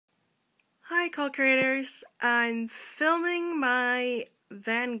Hi, co-creators. I'm filming my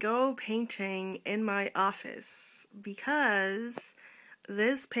Van Gogh painting in my office because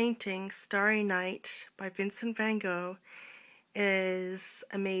this painting, Starry Night by Vincent van Gogh, is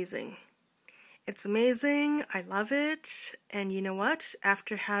amazing. It's amazing, I love it, and you know what?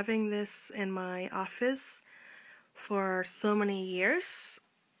 After having this in my office for so many years,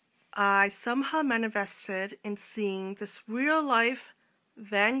 I somehow manifested in seeing this real-life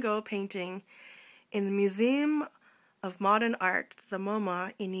Van Gogh painting in the Museum of Modern Art, the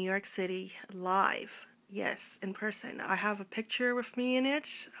MoMA, in New York City, live. Yes, in person. I have a picture with me in it,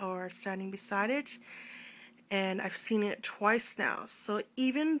 or standing beside it, and I've seen it twice now. So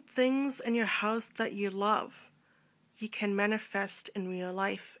even things in your house that you love, you can manifest in real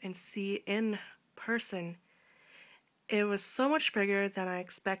life and see in person. It was so much bigger than I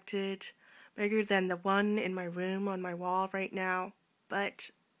expected, bigger than the one in my room on my wall right now, but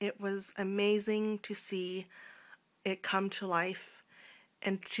it was amazing to see it come to life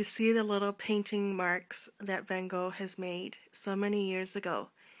and to see the little painting marks that Van Gogh has made so many years ago.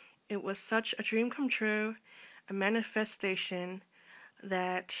 It was such a dream come true, a manifestation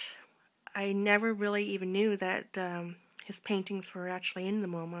that I never really even knew that his paintings were actually in the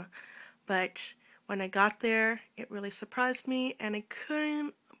MoMA, but when I got there, it really surprised me and I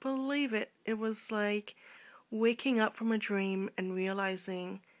couldn't believe it. It was like waking up from a dream and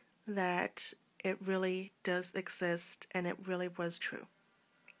realizing that it really does exist and it really was true.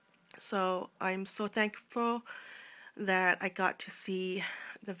 So I'm so thankful that I got to see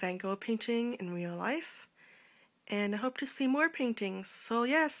the Van Gogh painting in real life, and I hope to see more paintings. So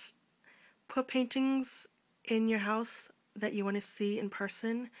yes, put paintings in your house that you want to see in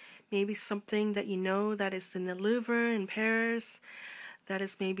person. Maybe something that you know that is in the Louvre in Paris, that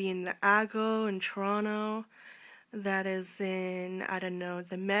is maybe in the Ago in Toronto, that is in, I don't know,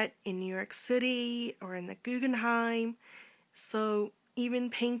 the Met in New York City or in the Guggenheim. So even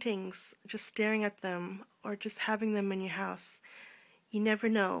paintings, just staring at them or just having them in your house, you never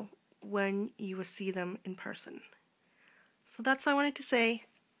know when you will see them in person. So that's all I wanted to say.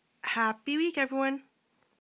 Happy week, everyone!